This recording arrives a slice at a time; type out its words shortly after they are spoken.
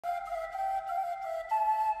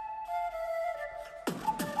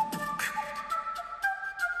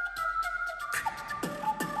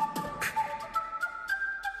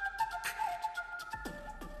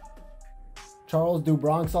Charles "Do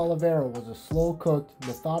Bronx" Oliveira was a slow-cooked,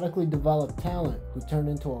 methodically developed talent who turned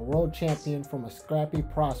into a world champion from a scrappy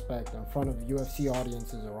prospect in front of UFC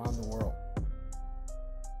audiences around the world.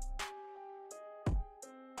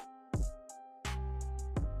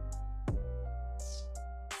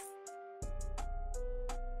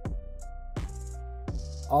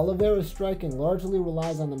 Oliveira's striking largely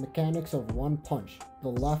relies on the mechanics of one punch, the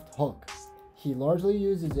left hook. He largely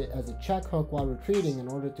uses it as a check hook while retreating in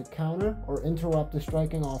order to counter or interrupt the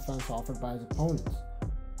striking offense offered by his opponents.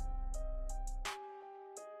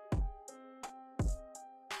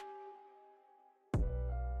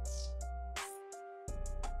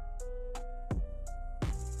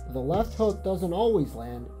 The left hook doesn't always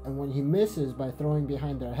land, and when he misses by throwing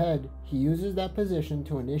behind their head, he uses that position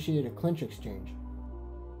to initiate a clinch exchange.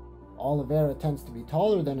 Oliveira tends to be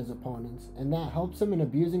taller than his opponents, and that helps him in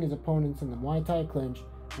abusing his opponents in the Muay Thai clinch,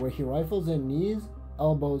 where he rifles in knees,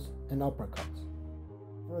 elbows, and uppercuts.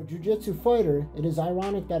 For a jiu-jitsu fighter, it is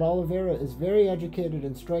ironic that Oliveira is very educated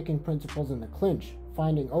in striking principles in the clinch,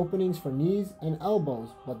 finding openings for knees and elbows,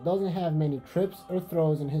 but doesn't have many trips or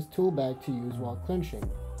throws in his tool bag to use while clinching.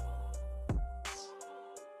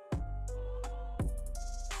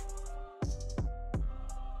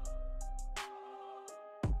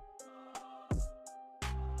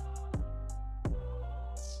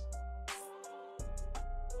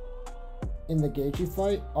 In the Gaethje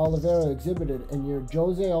fight, Oliveira exhibited a near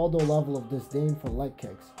Jose Aldo level of disdain for leg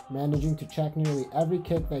kicks, managing to check nearly every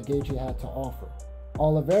kick that Gaethje had to offer.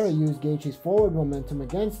 Oliveira used Gaethje's forward momentum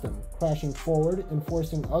against him, crashing forward and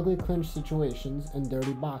forcing ugly clinch situations and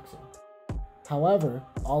dirty boxing. However,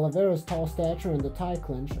 Oliveira's tall stature in the Thai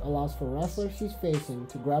clinch allows for wrestlers he's facing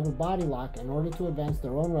to grab a body lock in order to advance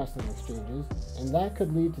their own wrestling exchanges, and that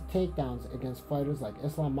could lead to takedowns against fighters like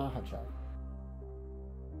Islam Makhachev.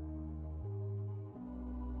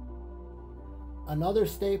 Another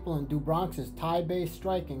staple in Do Bronx's Thai-based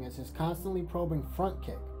striking is his constantly probing front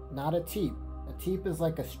kick, not a teep. A teep is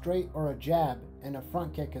like a straight or a jab, and a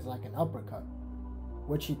front kick is like an uppercut,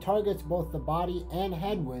 which he targets both the body and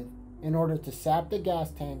head with in order to sap the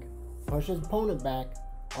gas tank, push his opponent back,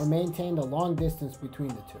 or maintain the long distance between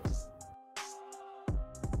the two.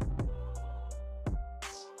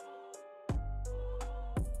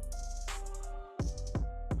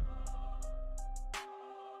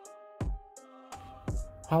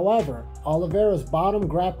 However, Oliveira's bottom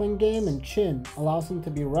grappling game and chin allows him to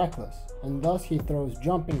be reckless, and thus he throws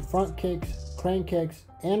jumping front kicks, crane kicks,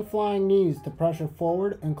 and flying knees to pressure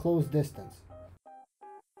forward and close distance.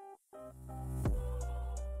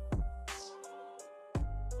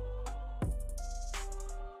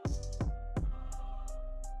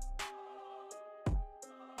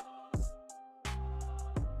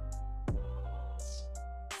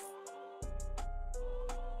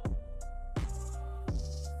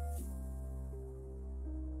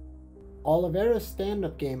 Oliveira's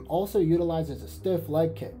stand-up game also utilizes a stiff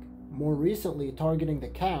leg kick, more recently targeting the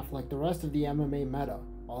calf like the rest of the MMA meta,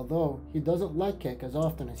 although he doesn't leg kick as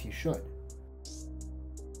often as he should.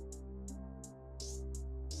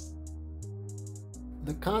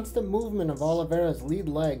 The constant movement of Oliveira's lead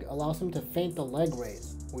leg allows him to feint the leg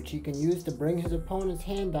raise, which he can use to bring his opponent's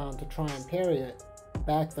hand down to try and parry it,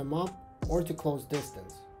 back them up, or to close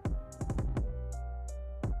distance.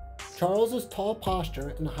 Charles's tall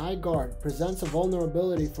posture and high guard presents a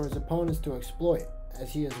vulnerability for his opponents to exploit,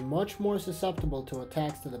 as he is much more susceptible to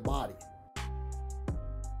attacks to the body.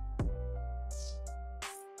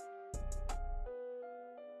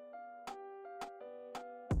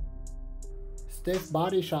 Stiff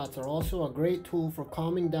body shots are also a great tool for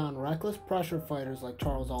calming down reckless pressure fighters like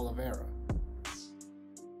Charles Oliveira.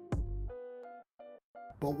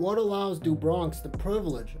 But what allows Do Bronx the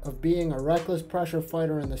privilege of being a reckless pressure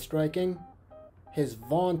fighter in the striking? His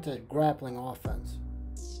vaunted grappling offense.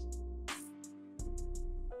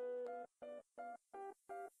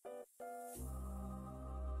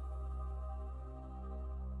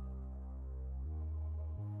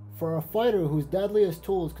 For a fighter whose deadliest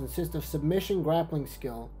tools consist of submission grappling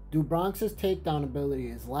skill, Do Bronx's takedown ability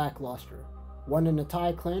is lackluster. When in a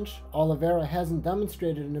Thai clinch, Oliveira hasn't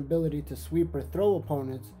demonstrated an ability to sweep or throw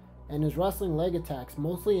opponents, and his wrestling leg attacks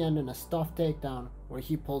mostly end in a stuffed takedown where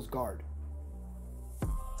he pulls guard.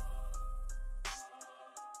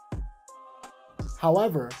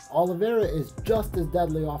 However, Oliveira is just as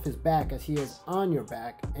deadly off his back as he is on your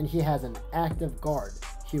back, and he has an active guard.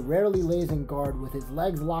 He rarely lays in guard with his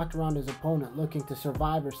legs locked around his opponent looking to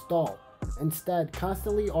survive or stall, instead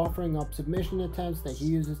constantly offering up submission attempts that he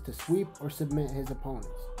uses to sweep or submit his opponents.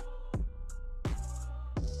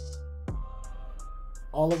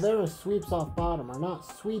 Oliveira's sweeps off bottom are not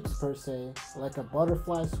sweeps per se, like a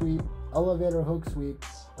butterfly sweep, elevator hook sweep,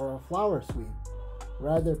 or a flower sweep.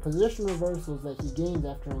 Rather, position reversals that he gains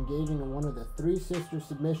after engaging in one of the three sister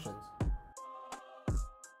submissions.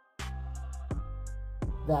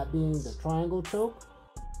 That being the triangle choke,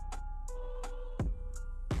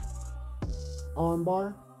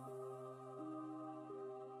 armbar,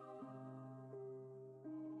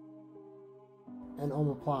 and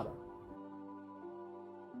omoplata.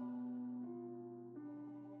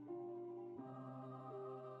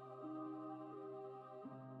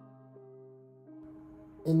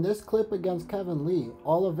 In this clip against Kevin Lee,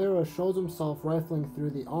 Oliveira shows himself rifling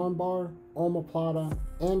through the armbar, omoplata,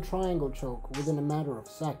 and triangle choke within a matter of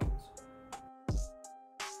seconds.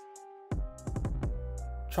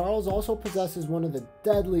 Charles also possesses one of the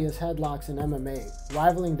deadliest headlocks in MMA,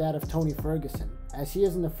 rivaling that of Tony Ferguson, as he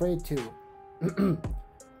isn't afraid to,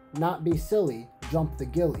 not be silly, jump the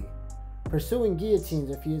gilly, pursuing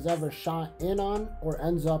guillotines if he is ever shot in on or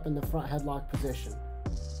ends up in the front headlock position.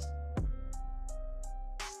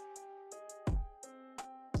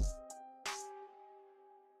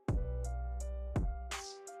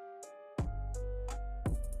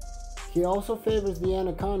 He also favors the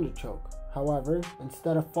anaconda choke. However,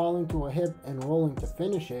 instead of falling to a hip and rolling to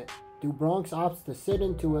finish it, Dubronx opts to sit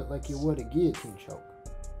into it like you would a guillotine choke.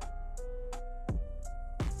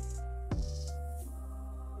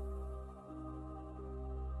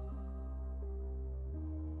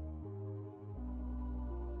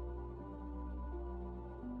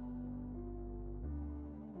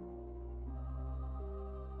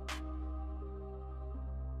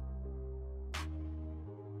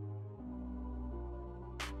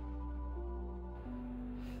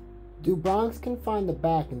 Dubronx can find the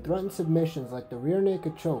back and threaten submissions like the rear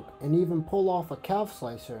naked choke and even pull off a calf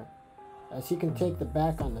slicer, as he can take the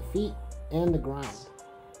back on the feet and the ground.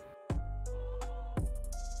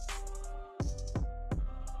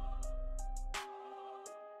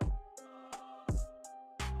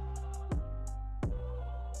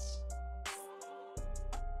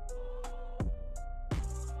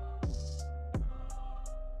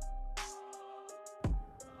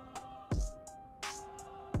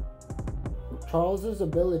 Charles's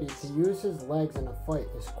ability to use his legs in a fight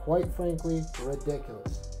is quite frankly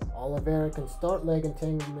ridiculous. Oliveira can start leg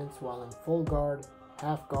entanglements while in full guard,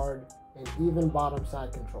 half guard, and even bottom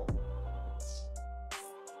side control.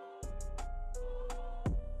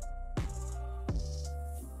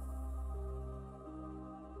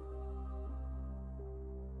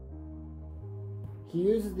 He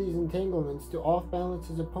uses these entanglements to off-balance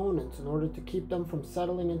his opponents in order to keep them from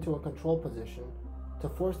settling into a control position, to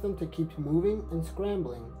force them to keep moving and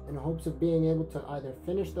scrambling in hopes of being able to either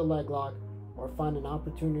finish the leg lock or find an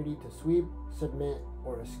opportunity to sweep, submit,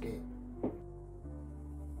 or escape.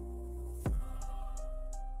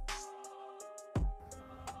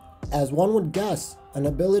 As one would guess, an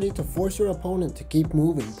ability to force your opponent to keep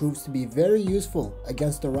moving proves to be very useful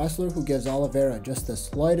against a wrestler who gives Oliveira just the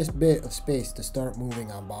slightest bit of space to start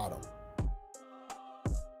moving on bottom.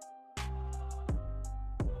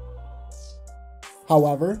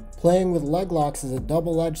 However, playing with leg locks is a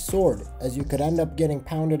double-edged sword, as you could end up getting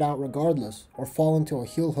pounded out regardless or fall into a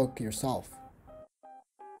heel hook yourself.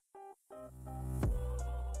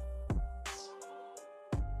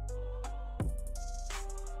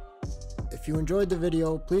 If you enjoyed the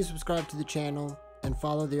video, please subscribe to the channel and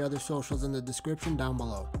follow the other socials in the description down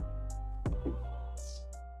below.